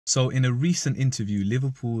So in a recent interview,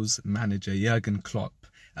 Liverpool's manager Jurgen Klopp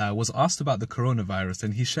was asked about the coronavirus,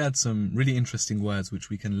 and he shared some really interesting words which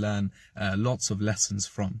we can learn lots of lessons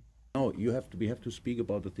from. No, we have to speak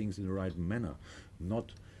about the things in the right manner,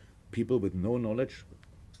 not people with no knowledge,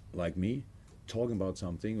 like me, talking about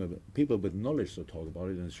something. People with knowledge should talk about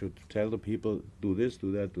it and should tell the people, do this,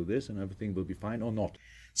 do that, do this, and everything will be fine or not.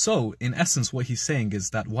 So, in essence, what he's saying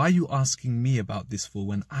is that why are you asking me about this for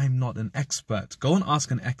when I'm not an expert? Go and ask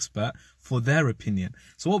an expert for their opinion.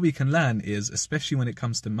 So what we can learn is, especially when it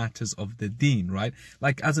comes to matters of the deen, right?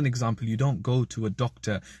 Like, as an example, you don't go to a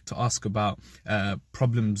doctor to ask about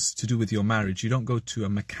problems to do with your marriage. You don't go to a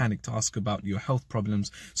mechanic to ask about your health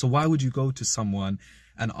problems. So why would you go to someone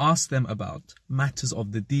and ask them about matters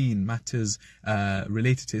of the deen, matters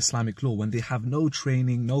related to Islamic law, when they have no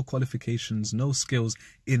training, no qualifications, no skills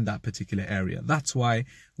in that particular area? That's why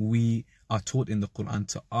we are taught in the Quran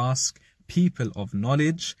to ask people of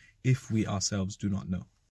knowledge if we ourselves do not know.